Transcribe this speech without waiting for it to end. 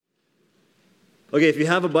Okay, if you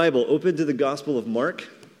have a Bible, open to the Gospel of Mark.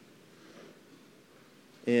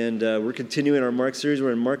 And we're continuing our Mark series.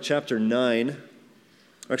 We're in Mark chapter 9.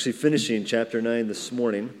 We're actually finishing chapter 9 this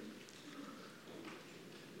morning.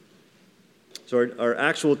 So our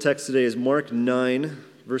actual text today is Mark 9,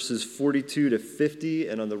 verses 42 to 50.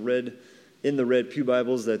 And in the red pew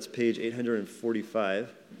Bibles, that's page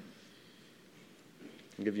 845.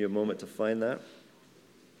 I'll give you a moment to find that.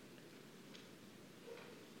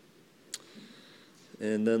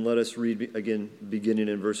 And then let us read again, beginning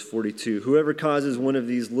in verse 42. Whoever causes one of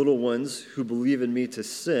these little ones who believe in me to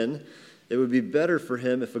sin, it would be better for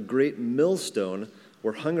him if a great millstone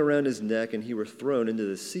were hung around his neck and he were thrown into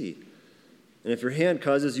the sea. And if your hand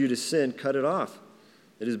causes you to sin, cut it off.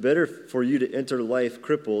 It is better for you to enter life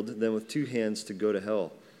crippled than with two hands to go to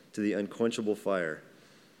hell, to the unquenchable fire.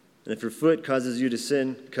 And if your foot causes you to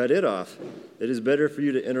sin, cut it off. It is better for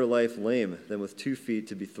you to enter life lame than with 2 feet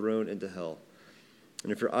to be thrown into hell.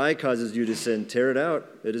 And if your eye causes you to sin, tear it out.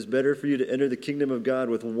 It is better for you to enter the kingdom of God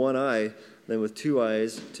with one eye than with 2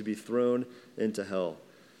 eyes to be thrown into hell,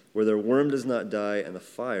 where their worm does not die and the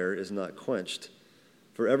fire is not quenched.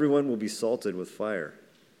 For everyone will be salted with fire.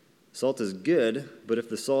 Salt is good, but if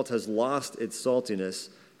the salt has lost its saltiness,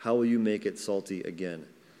 how will you make it salty again?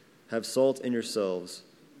 Have salt in yourselves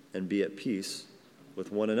and be at peace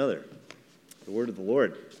with one another. The word of the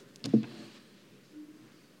Lord.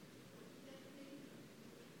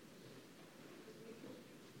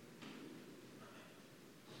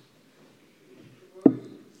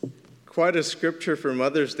 Quite a scripture for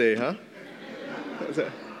Mother's Day, huh?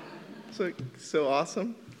 So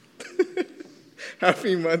awesome.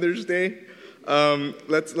 Happy Mother's Day.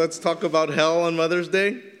 Let's talk about hell on Mother's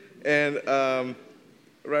Day, and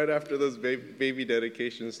right after those baby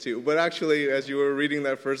dedications too. But actually, as you were reading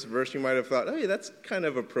that first verse, you might have thought, hey, that's kind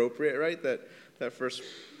of appropriate, right? That first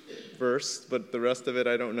verse, but the rest of it,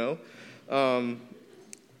 I don't know.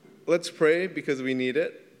 Let's pray because we need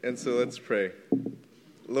it, and so let's pray.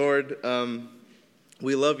 Lord,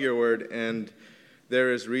 we love your word, and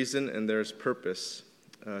there is reason and there is purpose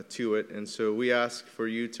to it. And so we ask for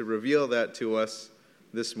you to reveal that to us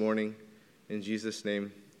this morning. In Jesus'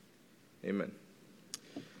 name, amen.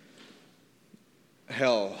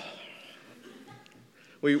 Hell.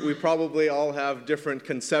 We probably all have different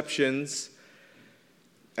conceptions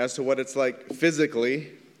as to what it's like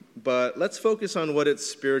physically, but let's focus on what it's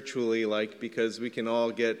spiritually like, because we can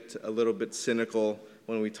all get a little bit cynical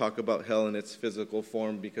when we talk about hell in its physical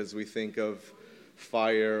form, because we think of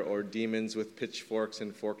fire or demons with pitchforks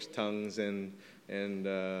and forked tongues and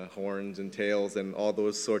horns and tails and all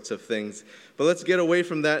those sorts of things. But let's get away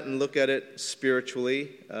from that and look at it spiritually,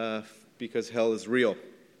 because hell is real.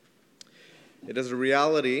 It is a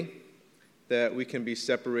reality that we can be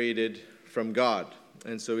separated from God.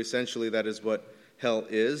 And so essentially that is what hell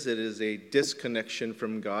is. It is a disconnection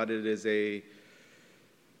from God. It is a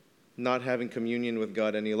not having communion with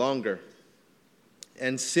God any longer.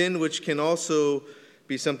 And sin, which can also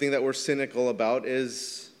be something that we're cynical about,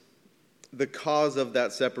 is the cause of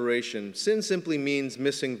that separation. Sin simply means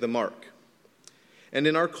missing the mark. And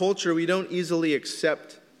in our culture, we don't easily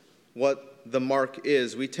accept what the mark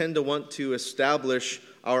is. We tend to want to establish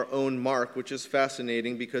our own mark, which is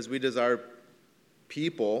fascinating because we desire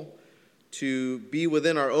people to be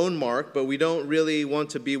within our own mark, but we don't really want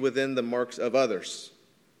to be within the marks of others.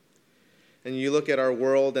 And you look at our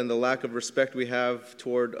world and the lack of respect we have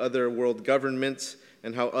toward other world governments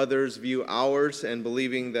and how others view ours, and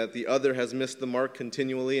believing that the other has missed the mark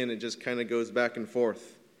continually, and it just kind of goes back and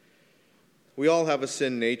forth. We all have a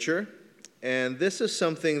sin nature, and this is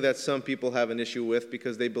something that some people have an issue with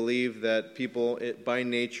because they believe that people by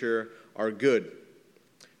nature are good.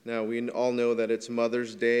 Now, we all know that it's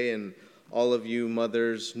Mother's Day, and all of you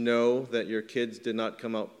mothers know that your kids did not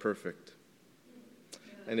come out perfect.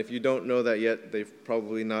 And if you don't know that yet, they've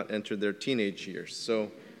probably not entered their teenage years.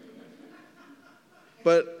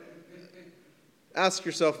 But ask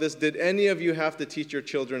yourself this: did any of you have to teach your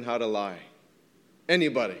children how to lie?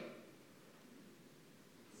 Anybody?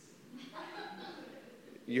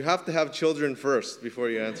 You have to have children first before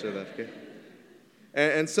you answer that, okay?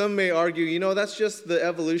 And some may argue, that's just the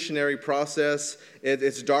evolutionary process.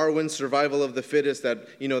 It's Darwin's survival of the fittest,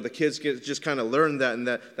 that, the kids just kind of learn that, and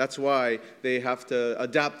that's why they have to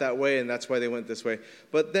adapt that way, and that's why they went this way.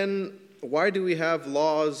 But then why do we have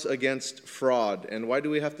laws against fraud? And why do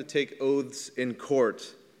we have to take oaths in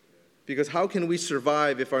court? Because how can we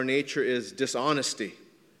survive if our nature is dishonesty,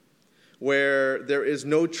 where there is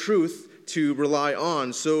no truth to rely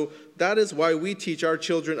on? So that is why we teach our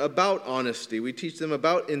children about honesty. We teach them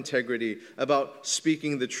about integrity, about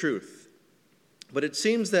speaking the truth. But it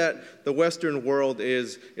seems that the Western world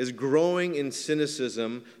is growing in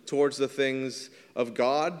cynicism towards the things of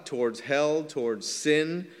God, towards hell, towards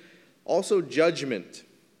sin, also judgment.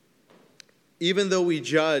 Even though we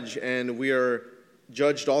judge, and we are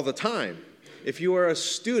judged all the time. If you are a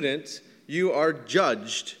student, you are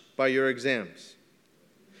judged by your exams.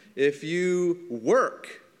 If you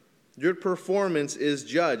work, your performance is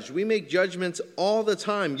judged. We make judgments all the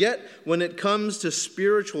time. Yet, when it comes to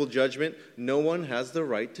spiritual judgment, no one has the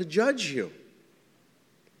right to judge you.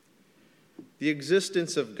 The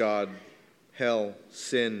existence of God, hell,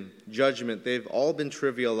 sin, judgment, they've all been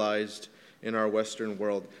trivialized in our Western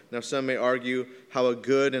world. Now, some may argue how a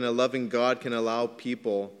good and a loving God can allow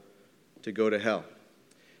people to go to hell.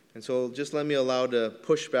 And so just let me allow to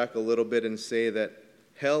push back a little bit and say that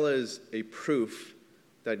hell is a proof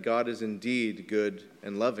that God is indeed good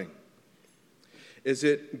and loving. Is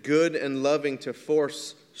it good and loving to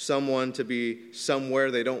force someone to be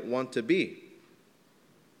somewhere they don't want to be?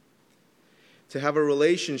 To have a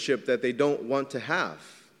relationship that they don't want to have?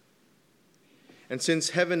 And since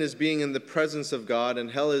heaven is being in the presence of God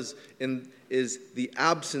and hell is the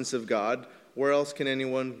absence of God, where else can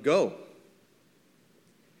anyone go?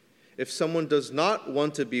 If someone does not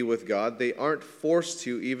want to be with God, they aren't forced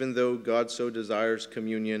to, even though God so desires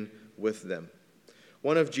communion with them.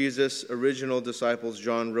 One of Jesus' original disciples,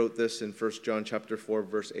 John, wrote this in 1 John chapter 4,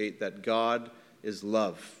 verse 8, that God is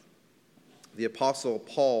love. The apostle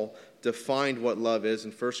Paul defined what love is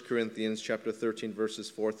in 1 Corinthians chapter 13, verses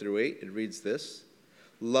 4 through 8. It reads this: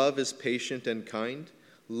 "Love is patient and kind.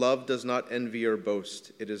 Love does not envy or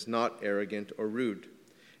boast. It is not arrogant or rude.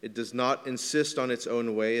 It does not insist on its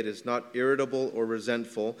own way. It is not irritable or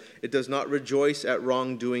resentful. It does not rejoice at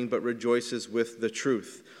wrongdoing, but rejoices with the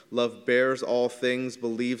truth. Love bears all things,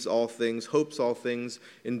 believes all things, hopes all things,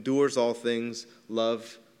 endures all things.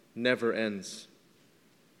 Love never ends."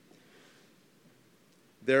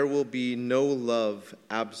 There will be no love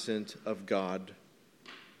absent of God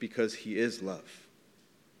because He is love.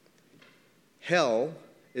 Hell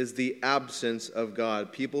is the absence of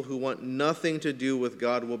God. People who want nothing to do with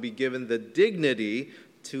God will be given the dignity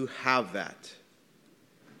to have that.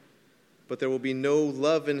 But there will be no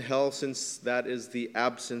love in hell, since that is the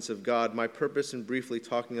absence of God. My purpose in briefly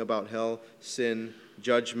talking about hell, sin,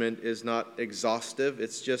 judgment is not exhaustive.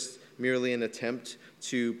 It's just merely an attempt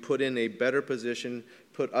to put us in a better position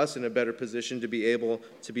to be able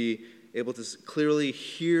to clearly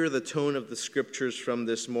hear the tone of the Scriptures from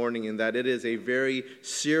this morning, and that it is a very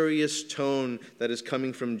serious tone that is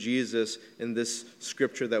coming from Jesus in this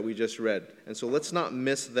Scripture that we just read. And so let's not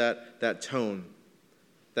miss that tone,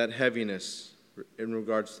 that heaviness in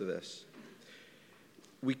regards to this.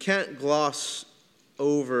 We can't gloss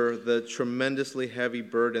over the tremendously heavy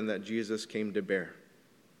burden that Jesus came to bear.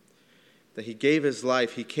 That He gave His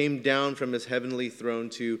life. He came down from His heavenly throne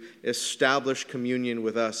to establish communion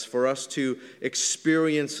with us, for us to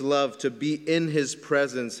experience love, to be in His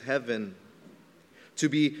presence, heaven, to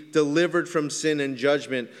be delivered from sin and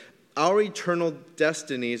judgment. Our eternal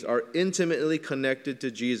destinies are intimately connected to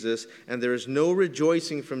Jesus, and there is no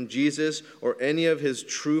rejoicing from Jesus or any of His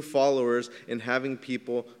true followers in having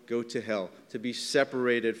people go to hell, to be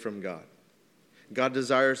separated from God. God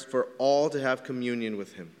desires for all to have communion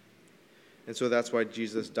with Him. And so that's why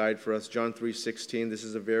Jesus died for us. John 3:16, this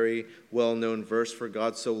is a very well-known verse. "For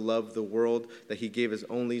God so loved the world that He gave His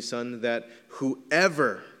only Son, that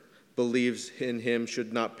whoever believes in Him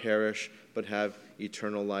should not perish, but have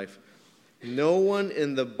eternal life." No one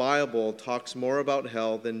in the Bible talks more about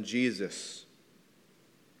hell than Jesus,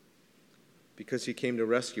 because He came to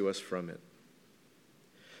rescue us from it.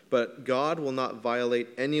 But God will not violate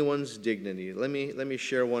anyone's dignity. Let me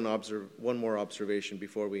share one more observation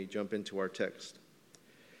before we jump into our text.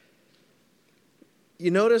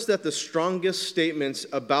 You notice that the strongest statements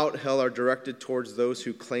about hell are directed towards those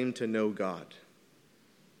who claim to know God.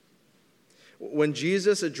 When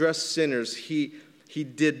Jesus addressed sinners, he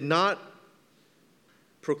did not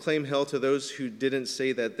proclaim hell to those who didn't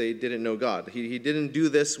say that they didn't know God. He didn't do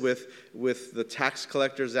this with the tax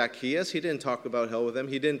collector Zacchaeus. He didn't talk about hell with them.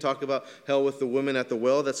 He didn't talk about hell with the woman at the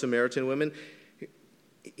well, that Samaritan woman.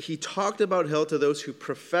 He talked about hell to those who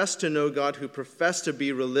profess to know God, who profess to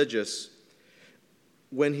be religious.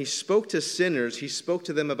 When He spoke to sinners, He spoke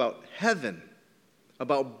to them about heaven,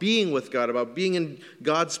 about being with God, about being in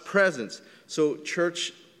God's presence. So,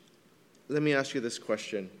 church, let me ask you this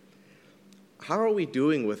question. How are we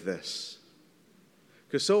doing with this?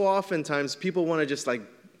 Because so oftentimes people want to just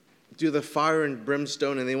do the fire and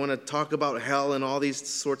brimstone, and they want to talk about hell and all these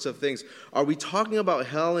sorts of things. Are we talking about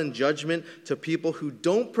hell and judgment to people who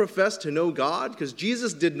don't profess to know God? Because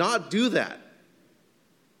Jesus did not do that.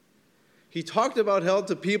 He talked about hell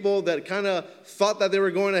to people that kind of thought that they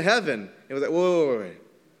were going to heaven. It was like, whoa.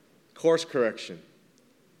 Course correction.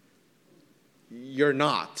 You're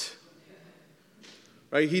not.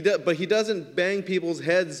 Right? But he doesn't bang people's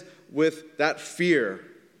heads with that fear.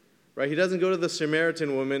 Right? He doesn't go to the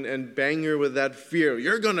Samaritan woman and bang her with that fear.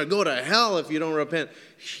 You're going to go to hell if you don't repent.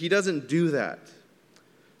 He doesn't do that.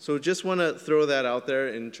 So just want to throw that out there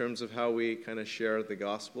in terms of how we kind of share the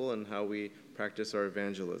gospel and how we practice our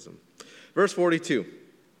evangelism. Verse 42.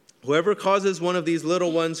 Whoever causes one of these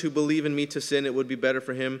little ones who believe in me to sin, it would be better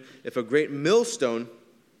for him if a great millstone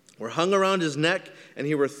were hung around his neck and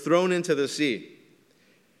he were thrown into the sea.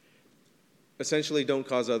 Essentially, don't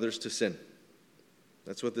cause others to sin.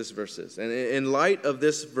 That's what this verse is. And in light of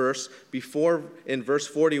this verse, before in verse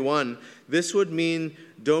 41, this would mean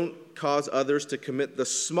don't cause others to commit the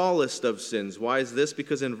smallest of sins. Why is this?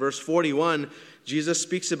 Because in verse 41, Jesus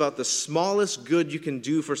speaks about the smallest good you can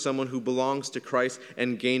do for someone who belongs to Christ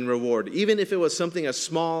and gain reward. Even if it was something as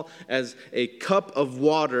small as a cup of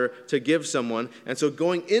water to give someone. And so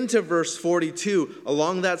going into verse 42,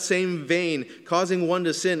 along that same vein, causing one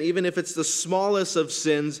to sin, even if it's the smallest of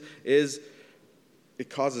sins, it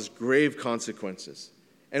causes grave consequences.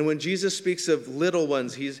 And when Jesus speaks of little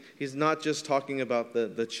ones, he's not just talking about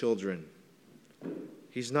the children.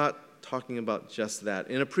 He's not talking about just that.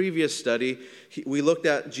 In a previous study, we looked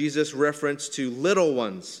at Jesus' reference to little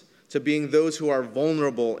ones, to being those who are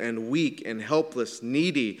vulnerable and weak and helpless,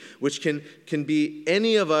 needy, which can be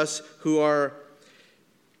any of us who are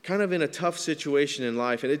kind of in a tough situation in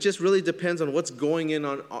life. And it just really depends on what's going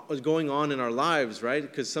on in our lives, right?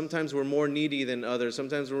 Because sometimes we're more needy than others.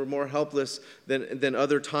 Sometimes we're more helpless than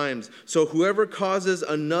other times. So whoever causes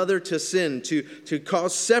another to sin, to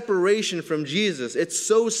cause separation from Jesus, it's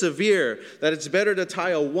so severe that it's better to tie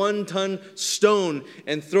a 1-ton stone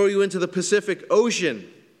and throw you into the Pacific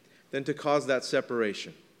Ocean than to cause that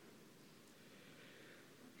separation.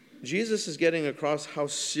 Jesus is getting across how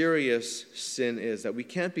serious sin is, that we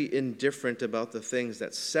can't be indifferent about the things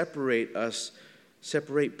that separate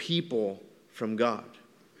people from God.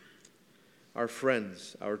 Our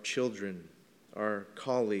friends, our children, our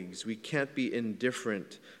colleagues, we can't be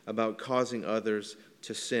indifferent about causing others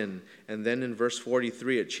to sin. And then in verse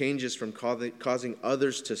 43, it changes from causing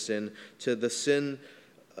others to sin to the sin,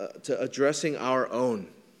 to addressing our own.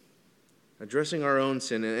 Addressing our own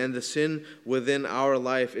sin, and the sin within our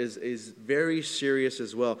life is very serious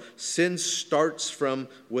as well. Sin starts from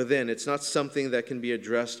within. It's not something that can be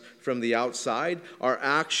addressed from the outside. Our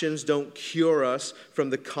actions don't cure us from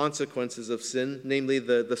the consequences of sin, namely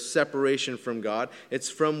the separation from God. It's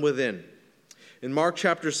from within. In Mark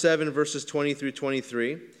chapter 7, verses 20 through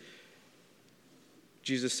 23,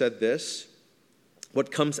 Jesus said this: what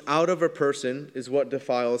comes out of a person is what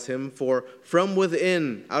defiles him, for from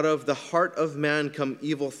within, out of the heart of man, come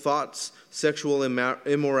evil thoughts, sexual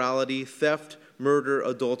immorality, theft, murder,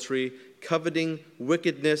 adultery, coveting,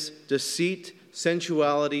 wickedness, deceit,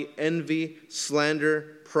 sensuality, envy,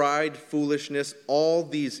 slander, pride, foolishness. All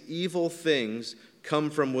these evil things come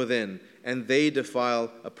from within, and they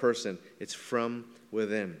defile a person. It's from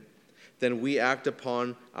within. Then we act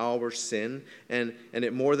upon our sin, and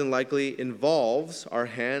it more than likely involves our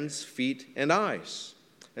hands, feet, and eyes.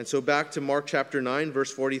 And so back to Mark chapter 9,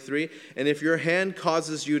 verse 43, and if your hand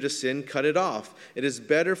causes you to sin, cut it off. It is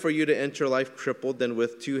better for you to enter life crippled than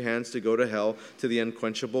with 2 hands to go to hell, to the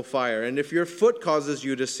unquenchable fire. And if your foot causes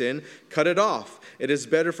you to sin, cut it off. It is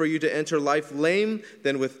better for you to enter life lame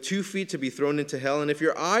than with 2 feet to be thrown into hell. And if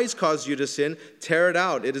your eyes cause you to sin, tear it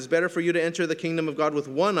out. It is better for you to enter the kingdom of God with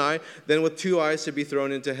 1 eye than with 2 eyes to be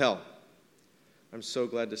thrown into hell. I'm so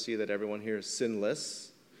glad to see that everyone here is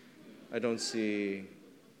sinless. I don't see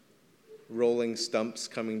rolling stumps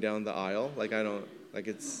coming down the aisle.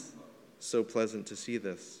 It's so pleasant to see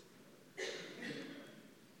this.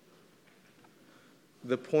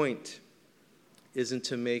 The point isn't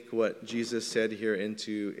to make what Jesus said here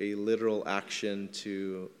into a literal action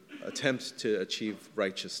to attempt to achieve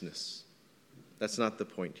righteousness. That's not the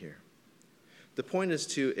point here. The point is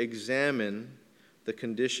to examine the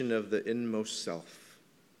condition of the inmost self,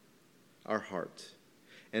 our heart,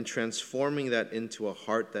 and transforming that into a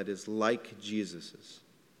heart that is like Jesus's.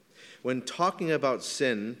 When talking about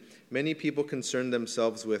sin, many people concern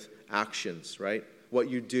themselves with actions, right? What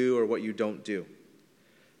you do or what you don't do.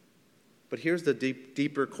 But here's the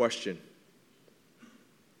deeper question.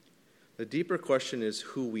 The deeper question is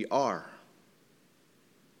who we are.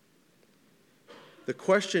 The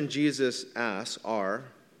question Jesus asks are,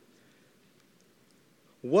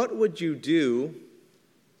 what would you do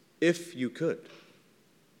if you could?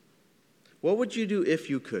 What would you do if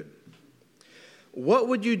you could? What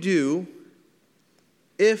would you do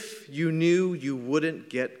if you knew you wouldn't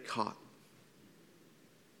get caught?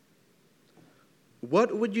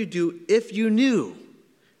 What would you do if you knew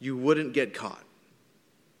you wouldn't get caught?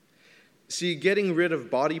 See, getting rid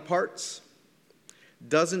of body parts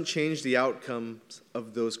doesn't change the outcomes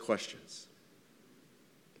of those questions.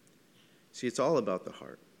 See, it's all about the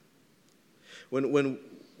heart. When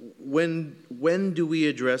do we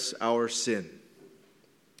address our sin?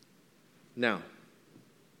 Now,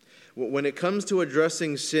 when it comes to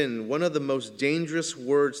addressing sin, one of the most dangerous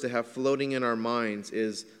words to have floating in our minds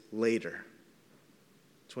is later.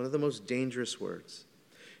 It's one of the most dangerous words.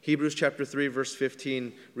 Hebrews chapter 3, verse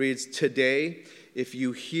 15 reads, "Today, if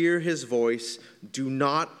you hear his voice, do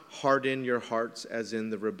not harden your hearts as in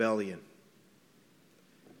the rebellion."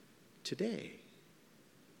 Today,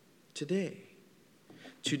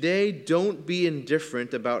 don't be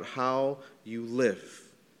indifferent about how you live.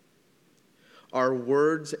 Our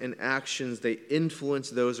words and actions, they influence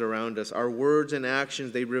those around us. Our words and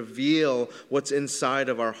actions, they reveal what's inside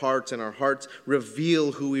of our hearts, and our hearts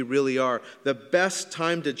reveal who we really are. The best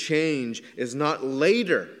time to change is not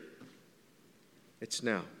later. It's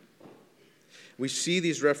now. We see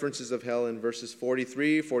these references of hell in verses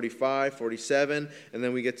 43, 45, 47, and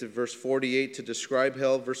then we get to verse 48 to describe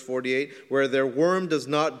hell, verse 48, where their worm does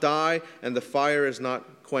not die and the fire is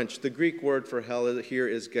not quenched. The Greek word for hell here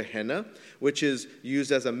is Gehenna, which is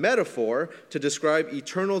used as a metaphor to describe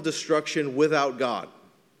eternal destruction without God.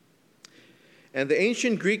 And the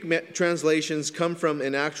ancient Greek translations come from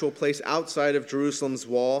an actual place outside of Jerusalem's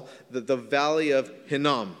wall, the valley of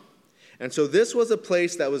Hinnom. And so this was a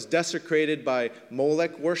place that was desecrated by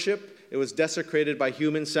Molech worship. It was desecrated by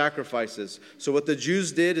human sacrifices. So what the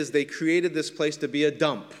Jews did is they created this place to be a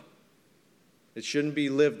dump. It shouldn't be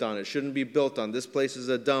lived on. It shouldn't be built on. This place is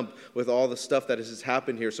a dump with all the stuff that has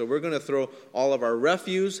happened here. So we're going to throw all of our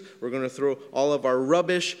refuse, we're going to throw all of our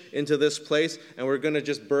rubbish into this place, and we're going to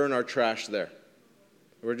just burn our trash there.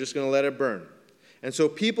 We're just going to let it burn. And so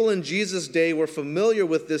people in Jesus' day were familiar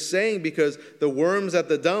with this saying because the worms at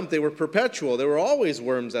the dump, they were perpetual. There were always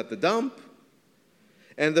worms at the dump.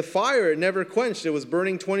 And the fire, it never quenched. It was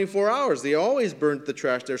burning 24 hours. They always burnt the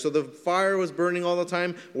trash there. So the fire was burning all the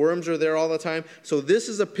time. Worms are there all the time. So this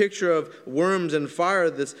is a picture of worms and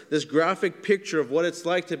fire, this graphic picture of what it's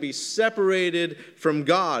like to be separated from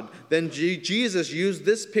God. Then Jesus used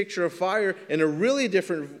this picture of fire in a really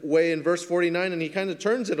different way in verse 49, and he kind of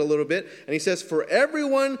turns it a little bit. And he says, "For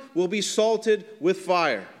everyone will be salted with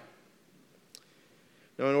fire."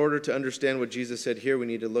 Now, in order to understand what Jesus said here, we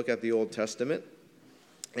need to look at the Old Testament,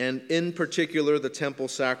 and in particular, the temple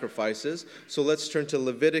sacrifices. So let's turn to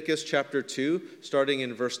Leviticus chapter 2, starting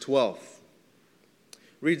in verse 12.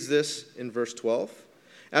 Reads this in verse 12.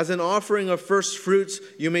 "As an offering of first fruits,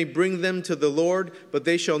 you may bring them to the Lord, but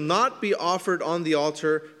they shall not be offered on the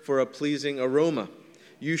altar for a pleasing aroma.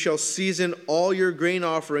 You shall season all your grain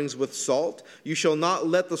offerings with salt. You shall not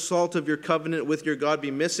let the salt of your covenant with your God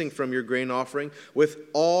be missing from your grain offering. With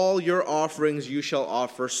all your offerings you shall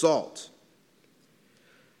offer salt."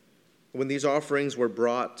 When these offerings were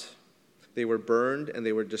brought, they were burned and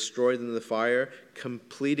they were destroyed in the fire,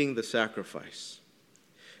 completing the sacrifice.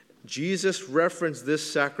 Jesus referenced this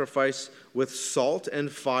sacrifice with salt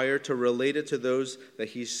and fire to relate it to those that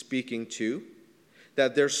he's speaking to,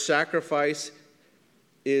 that their sacrifice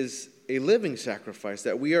is a living sacrifice,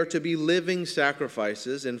 that we are to be living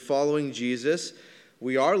sacrifices. In following Jesus,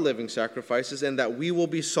 we are living sacrifices, and that we will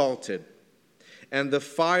be salted. And the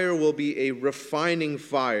fire will be a refining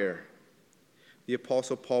fire. The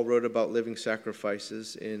Apostle Paul wrote about living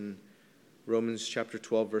sacrifices in Romans chapter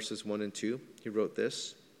 12, verses 1 and 2. He wrote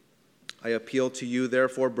this: "I appeal to you,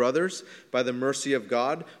 therefore, brothers, by the mercy of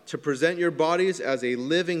God, to present your bodies as a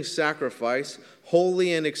living sacrifice,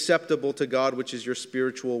 holy and acceptable to God, which is your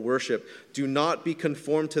spiritual worship. Do not be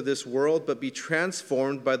conformed to this world, but be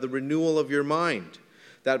transformed by the renewal of your mind,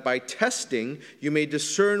 that by testing you may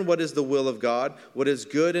discern what is the will of God, what is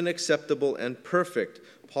good and acceptable and perfect."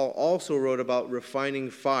 Paul also wrote about refining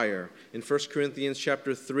fire in 1 Corinthians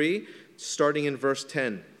chapter 3, starting in verse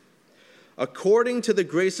 10. "According to the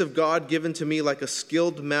grace of God given to me like a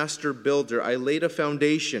skilled master builder, I laid a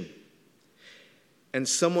foundation, and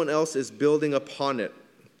someone else is building upon it.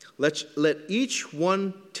 Let each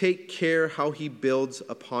one take care how he builds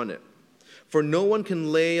upon it. For no one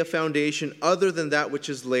can lay a foundation other than that which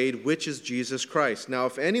is laid, which is Jesus Christ. Now,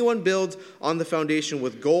 if anyone builds on the foundation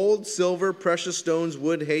with gold, silver, precious stones,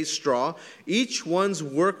 wood, hay, straw, each one's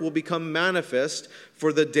work will become manifest,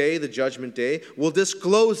 for the judgment day, will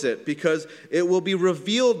disclose it, because it will be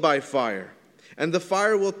revealed by fire. And the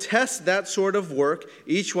fire will test that sort of work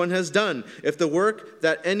each one has done. If the work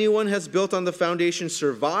that anyone has built on the foundation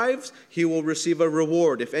survives, he will receive a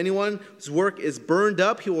reward. If anyone's work is burned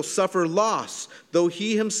up, he will suffer loss, though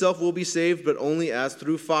he himself will be saved, but only as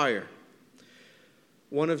through fire.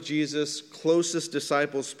 One of Jesus' closest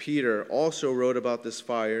disciples, Peter, also wrote about this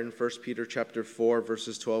fire in 1 Peter chapter 4,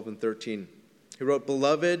 verses 12 and 13. He wrote,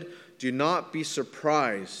 "Beloved, do not be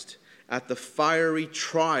surprised at the fiery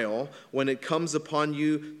trial when it comes upon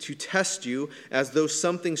you to test you, as though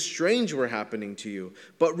something strange were happening to you.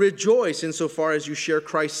 But rejoice insofar as you share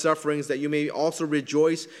Christ's sufferings, that you may also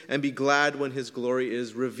rejoice and be glad when his glory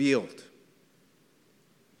is revealed."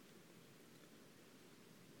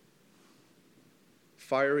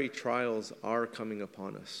 Fiery trials are coming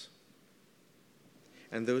upon us.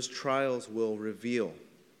 And those trials will reveal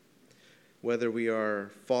whether we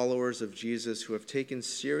are followers of Jesus who have taken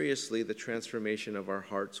seriously the transformation of our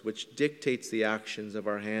hearts, which dictates the actions of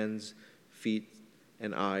our hands, feet,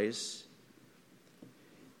 and eyes.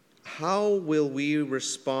 How will we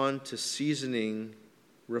respond to seasoning,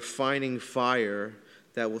 refining fire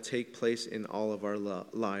that will take place in all of our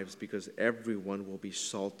lives? Because everyone will be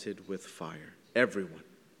salted with fire. Everyone.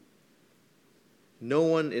 No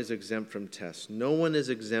one is exempt from tests. No one is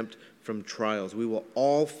exempt from trials. We will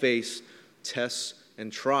all face tests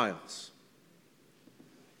and trials.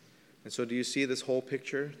 And so do you see this whole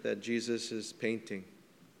picture that Jesus is painting?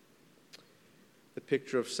 The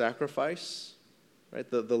picture of sacrifice, right?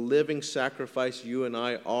 The living sacrifice you and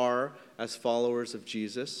I are as followers of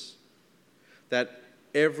Jesus. That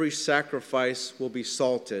every sacrifice will be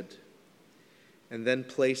salted and then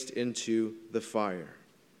placed into the fire.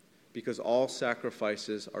 Because all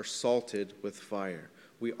sacrifices are salted with fire.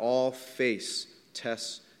 We all face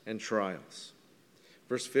tests and trials.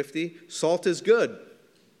 Verse 50, salt is good.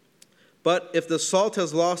 But if the salt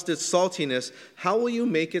has lost its saltiness, how will you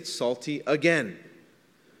make it salty again?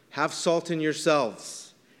 Have salt in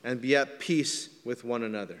yourselves and be at peace with one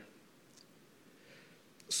another.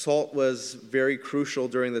 Salt was very crucial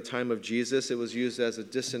during the time of Jesus. It was used as a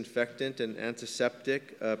disinfectant, an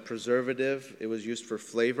antiseptic, a preservative. It was used for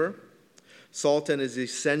flavor. Salt is an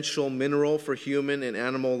essential mineral for human and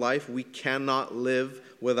animal life. We cannot live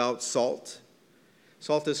without salt.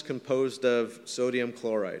 Salt is composed of sodium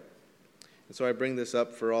chloride. And so I bring this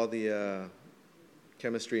up for all the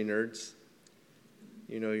chemistry nerds.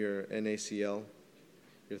 You know your NaCl.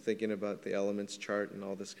 You're thinking about the elements chart and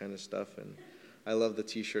all this kind of stuff. And I love the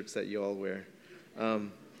t-shirts that you all wear.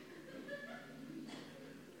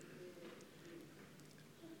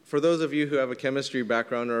 For those of you who have a chemistry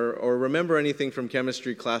background or remember anything from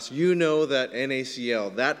chemistry class, you know that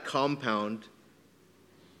NaCl, that compound,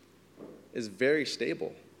 is very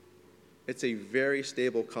stable. It's a very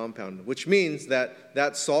stable compound, which means that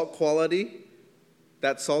that salt quality,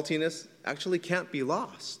 that saltiness, actually can't be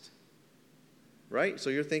lost. Right? So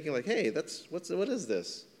you're thinking like, hey, what is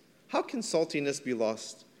this? How can saltiness be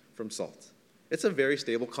lost from salt? It's a very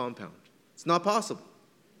stable compound. It's not possible.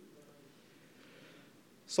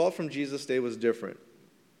 Salt from Jesus' day was different.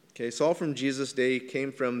 Okay, salt from Jesus' day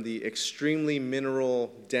came from the extremely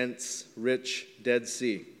mineral, dense, rich Dead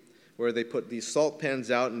Sea, where they put these salt pans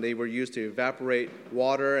out and they were used to evaporate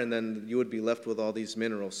water, and then you would be left with all these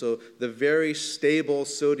minerals. So the very stable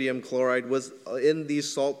sodium chloride was in these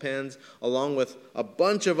salt pans along with a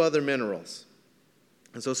bunch of other minerals.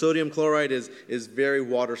 And so sodium chloride is very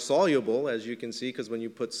water soluble, as you can see, because when you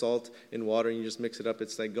put salt in water and you just mix it up,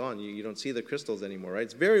 it's like gone. You don't see the crystals anymore, right?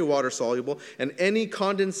 It's very water soluble. And any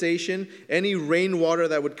condensation, any rainwater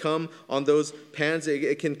that would come on those pans,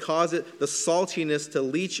 it can cause the saltiness to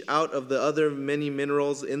leach out of the other many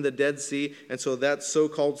minerals in the Dead Sea. And so that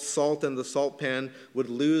so-called salt in the salt pan would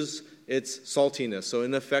lose its saltiness. So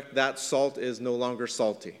in effect, that salt is no longer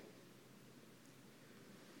salty.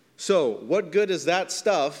 So, what good is that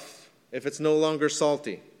stuff if it's no longer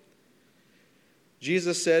salty?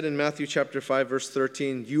 Jesus said in Matthew chapter 5, verse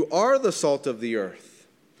 13, "You are the salt of the earth.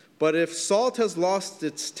 But if salt has lost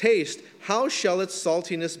its taste, how shall its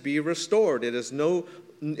saltiness be restored? It is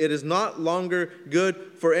not longer good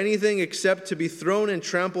for anything except to be thrown and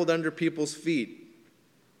trampled under people's feet."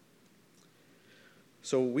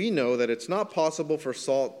 So we know that it's not possible for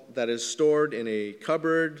salt that is stored in a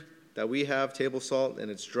cupboard that we have, table salt, and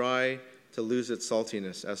it's dry, to lose its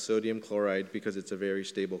saltiness as sodium chloride, because it's a very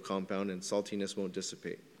stable compound and saltiness won't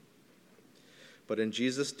dissipate. But in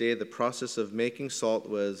Jesus' day, the process of making salt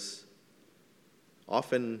was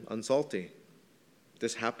often unsalty.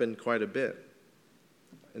 This happened quite a bit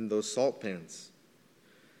in those salt pans.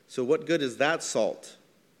 So what good is that salt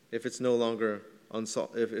if it's no longer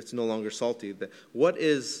salty? What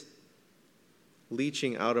is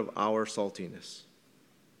leaching out of our saltiness?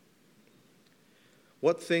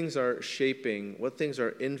 What things are shaping, what things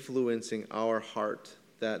are influencing our heart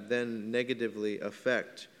that then negatively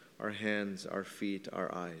affect our hands, our feet,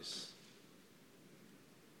 our eyes?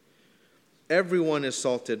 Everyone is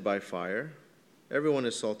salted by fire. Everyone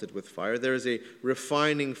is salted with fire. There is a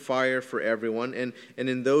refining fire for everyone. And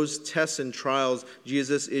in those tests and trials,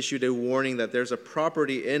 Jesus issued a warning that there's a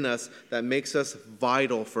property in us that makes us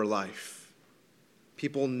vital for life.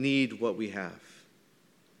 People need what we have.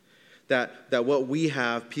 That what we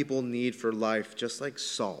have, people need for life, just like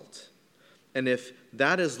salt. And if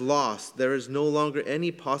that is lost, there is no longer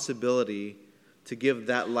any possibility to give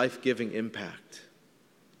that life-giving impact.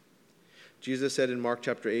 Jesus said in Mark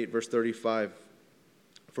chapter 8, verse 35,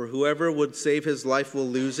 "For whoever would save his life will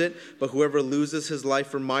lose it, but whoever loses his life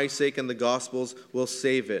for my sake and the gospel's will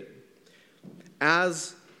save it."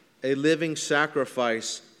 As a living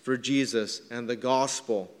sacrifice for Jesus and the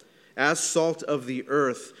gospel, as salt of the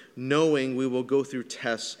earth, knowing we will go through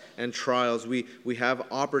tests and trials, we have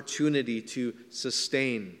opportunity to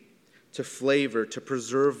sustain, to flavor, to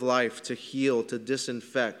preserve life, to heal, to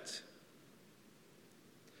disinfect,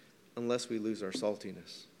 unless we lose our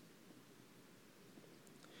saltiness.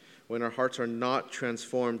 When our hearts are not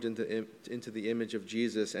transformed into the image of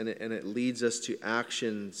Jesus, and it leads us to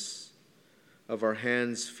actions of our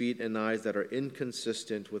hands, feet, and eyes that are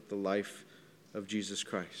inconsistent with the life of Jesus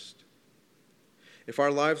Christ. If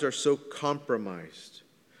our lives are so compromised,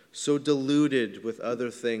 so diluted with other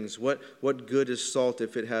things, what good is salt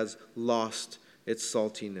if it has lost its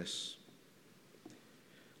saltiness?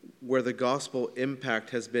 Where the gospel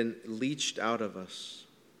impact has been leached out of us,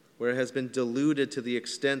 where it has been diluted to the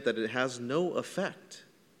extent that it has no effect.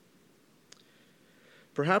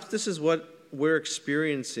 Perhaps this is what we're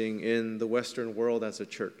experiencing in the Western world as a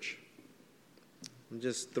church. I'm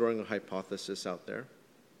just throwing a hypothesis out there.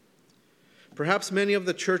 Perhaps many of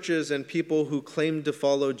the churches and people who claim to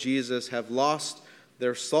follow Jesus have lost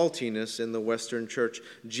their saltiness in the Western church.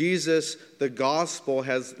 Jesus, the gospel,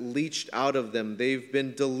 has leached out of them. They've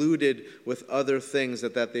been diluted with other things,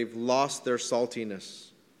 that they've lost their saltiness.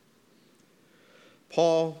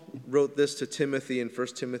 Paul wrote this to Timothy in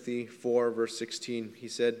 1 Timothy 4, verse 16. He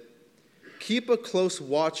said, "Keep a close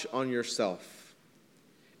watch on yourself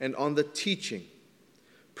and on the teaching.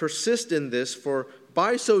 Persist in this, for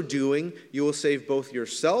by so doing you will save both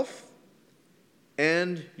yourself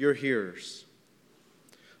and your hearers."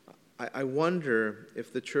 I wonder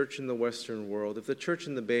if the church in the Western world, if the church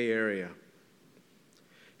in the Bay Area,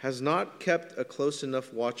 has not kept a close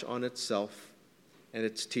enough watch on itself and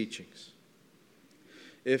its teachings.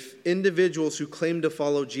 If individuals who claim to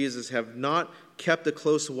follow Jesus have not kept a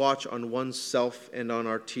close watch on oneself and on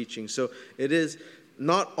our teaching. So it is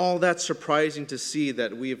not all that surprising to see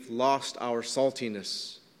that we've lost our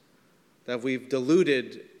saltiness, that we've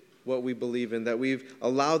diluted what we believe in, that we've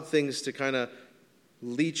allowed things to kind of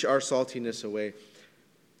leach our saltiness away.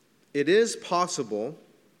 It is possible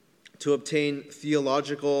to obtain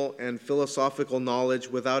theological and philosophical knowledge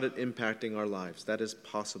without it impacting our lives. That is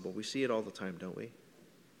possible. We see it all the time, don't we?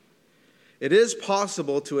 It is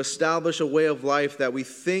possible to establish a way of life that we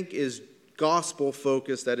think is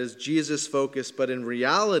gospel-focused, that is Jesus-focused, but in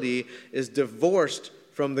reality is divorced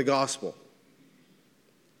from the gospel.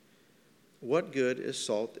 What good is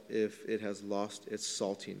salt if it has lost its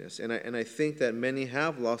saltiness? And I think that many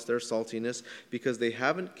have lost their saltiness because they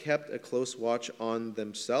haven't kept a close watch on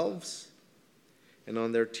themselves and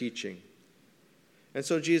on their teaching. And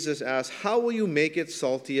so Jesus asks, how will you make it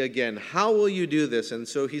salty again? How will you do this? And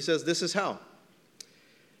so he says, this is how.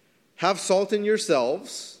 Have salt in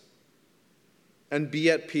yourselves and be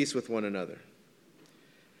at peace with one another.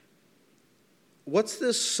 What's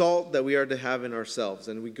this salt that we are to have in ourselves?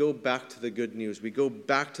 And we go back to the good news. We go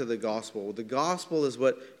back to the gospel. The gospel is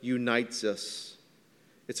what unites us.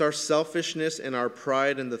 It's our selfishness and our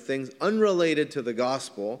pride and the things unrelated to the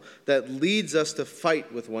gospel that leads us to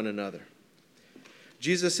fight with one another.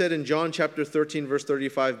 Jesus said in John chapter 13, verse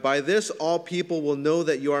 35, "By this all people will know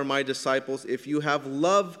that you are my disciples if you have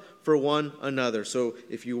love for one another." So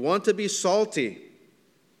if you want to be salty,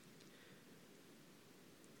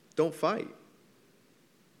 don't fight.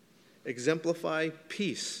 Exemplify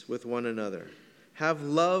peace with one another. Have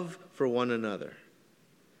love for one another.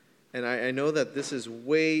 And I know that this is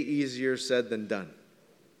way easier said than done.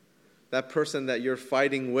 That person that you're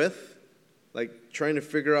fighting with, like trying to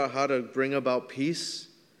figure out how to bring about peace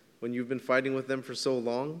when you've been fighting with them for so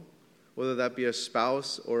long, whether that be a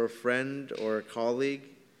spouse or a friend or a colleague.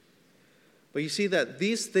 But you see that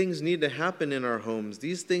these things need to happen in our homes.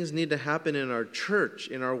 These things need to happen in our church,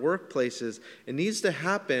 in our workplaces. It needs to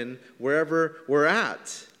happen wherever we're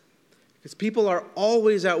at. Because people are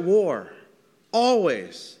always at war.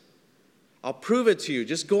 Always. I'll prove it to you.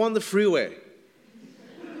 Just go on the freeway.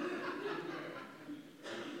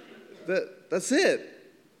 That's it.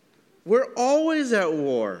 We're always at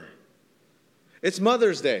war. It's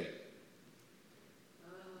Mother's Day.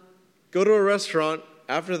 Go to a restaurant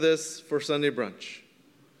after this for Sunday brunch.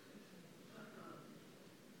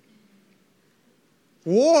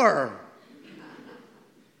 War.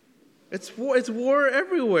 It's war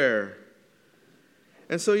everywhere.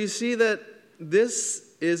 And so you see that this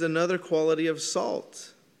is another quality of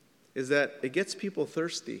salt, is that it gets people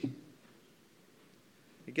thirsty.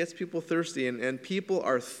 It gets people thirsty, and people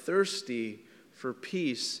are thirsty for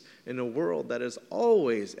peace in a world that is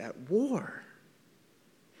always at war.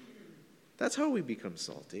 That's how we become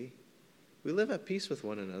salty. We live at peace with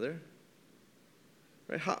one another.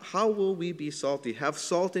 Right? How will we be salty? Have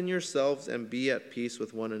salt in yourselves and be at peace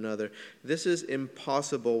with one another. This is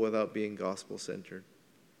impossible without being gospel-centered.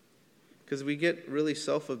 Because we get really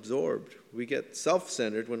self-absorbed. We get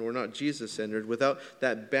self-centered when we're not Jesus-centered, without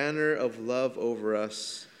that banner of love over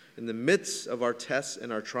us in the midst of our tests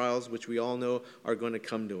and our trials, which we all know are going to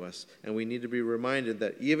come to us. And we need to be reminded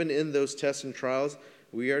that even in those tests and trials,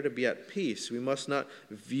 we are to be at peace. We must not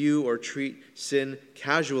view or treat sin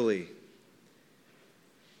casually.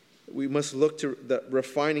 We must look to the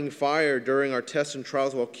refining fire during our tests and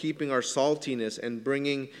trials while keeping our saltiness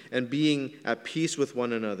and being at peace with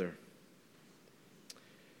one another.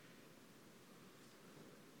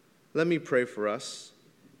 Let me pray for us.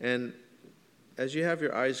 And as you have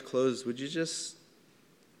your eyes closed, would you just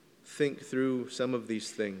think through some of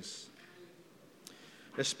these things?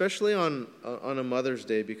 Especially on a Mother's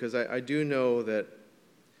Day, because I do know that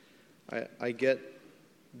I get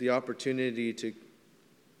the opportunity to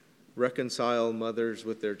reconcile mothers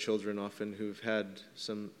with their children often who've had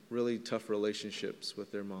some really tough relationships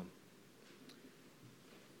with their mom.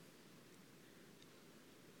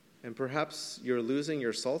 And perhaps you're losing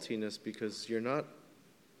your saltiness because you're not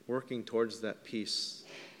working towards that peace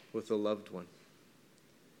with a loved one.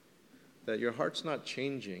 That your heart's not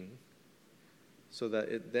changing so that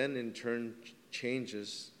it then in turn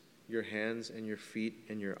changes your hands and your feet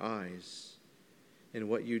and your eyes in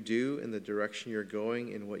what you do, in the direction you're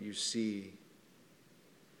going, in what you see.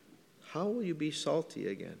 How will you be salty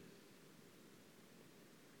again?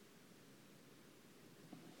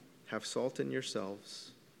 Have salt in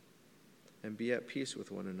yourselves and be at peace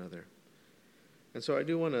with one another. And so I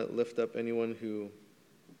do want to lift up anyone who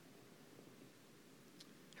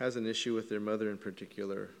has an issue with their mother in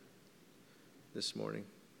particular this morning.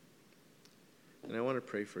 And I want to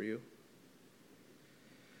pray for you.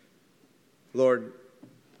 Lord,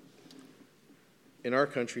 in our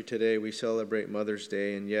country today, we celebrate Mother's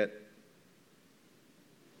Day, and yet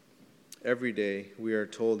every day we are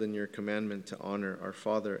told in your commandment to honor our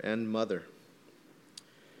father and mother.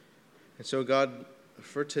 And so, God,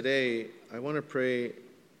 for today, I want to pray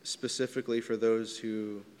specifically for those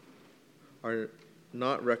who are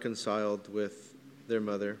not reconciled with their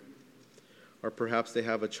mother, or perhaps they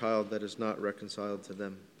have a child that is not reconciled to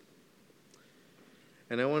them.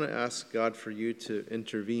 And I want to ask God for you to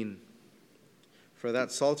intervene, for that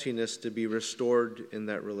saltiness to be restored in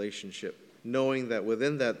that relationship, knowing that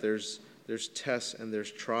within that there's tests and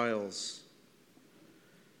there's trials.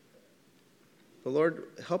 But Lord,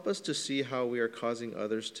 help us to see how we are causing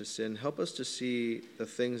others to sin. Help us to see the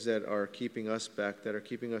things that are keeping us back, that are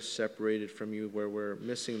keeping us separated from you, where we're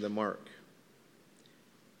missing the mark.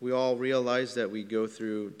 We all realize that we go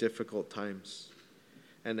through difficult times.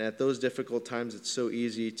 And at those difficult times, it's so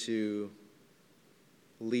easy to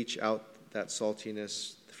leach out that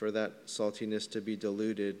saltiness, for that saltiness to be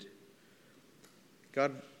diluted.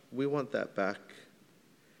 God, we want that back.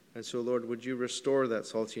 And so, Lord, would you restore that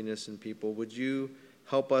saltiness in people? Would you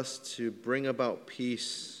help us to bring about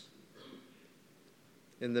peace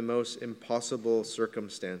in the most impossible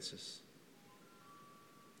circumstances?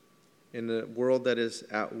 In a world that is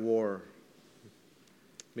at war,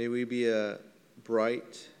 may we be a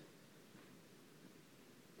bright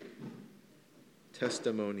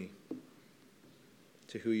testimony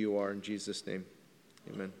to who you are. In Jesus' name,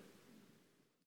 amen.